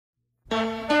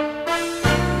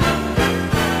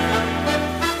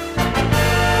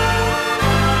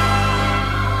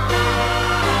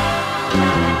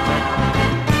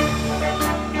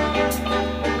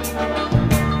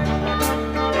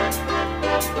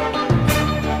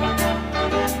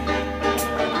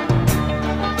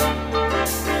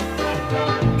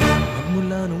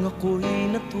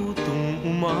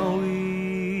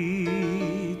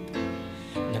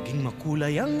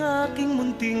Kulay ang aking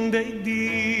munting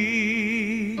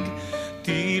daigdig.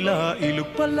 Tila ilog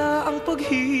pala ang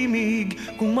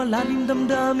paghimig, kung malalim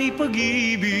damdami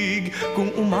pag-ibig,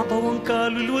 kung umapaw ang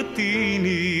kaluluwa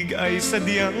tinig, ay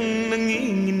sadyang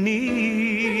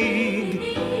nanginginig.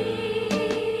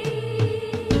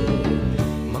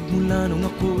 Magmula nung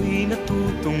ako'y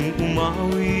natutong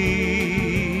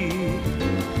umawit,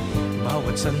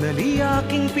 bawat sandali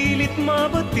aking pilit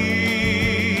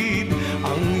mabatid.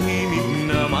 Ang himig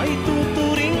na may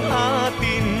tuturing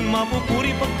atin,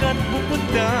 mapupuri pagkat bukod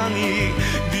dangi.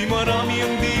 Di marami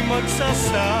ang di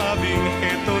magsasabing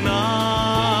eto na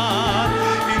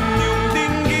inyong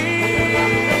dinggin.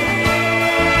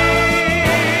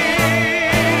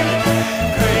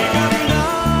 Kay ganda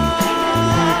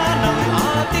ng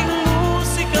ating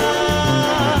musika,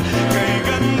 kay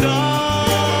ganda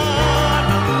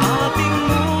ng ating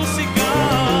musika,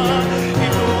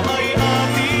 ito ay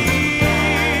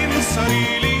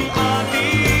sariling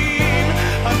atin,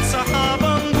 at sa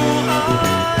habang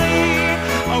buhay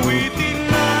awitin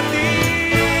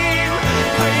natin.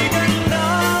 Ay ganda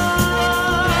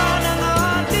ng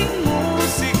ating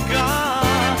musika,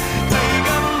 ay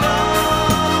ganda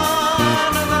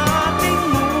ng ating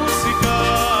musika,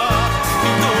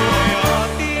 ito ay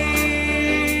atin,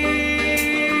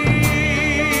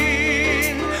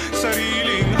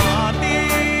 sariling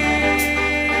atin.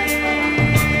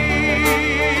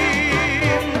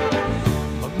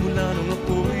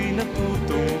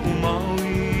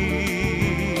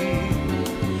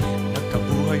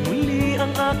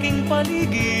 Aking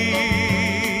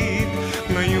paligid,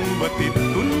 ngayong batid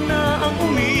ko na ang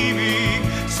umibig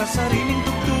sa sariling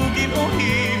tugtugin o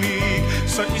himig.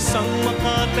 Sa isang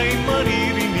makatay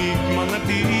maririnig mga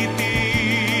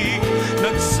titik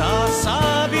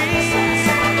nagsasabi,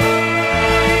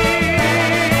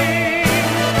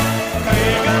 kay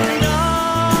ganda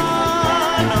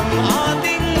ng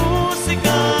ating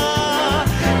musika,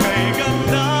 kay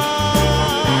ganda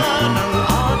ng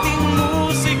ating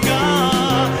musika,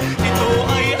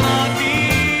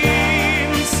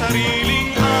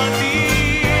 sariling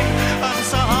atin, at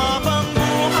sa habang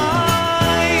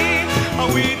buhay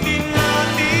awitin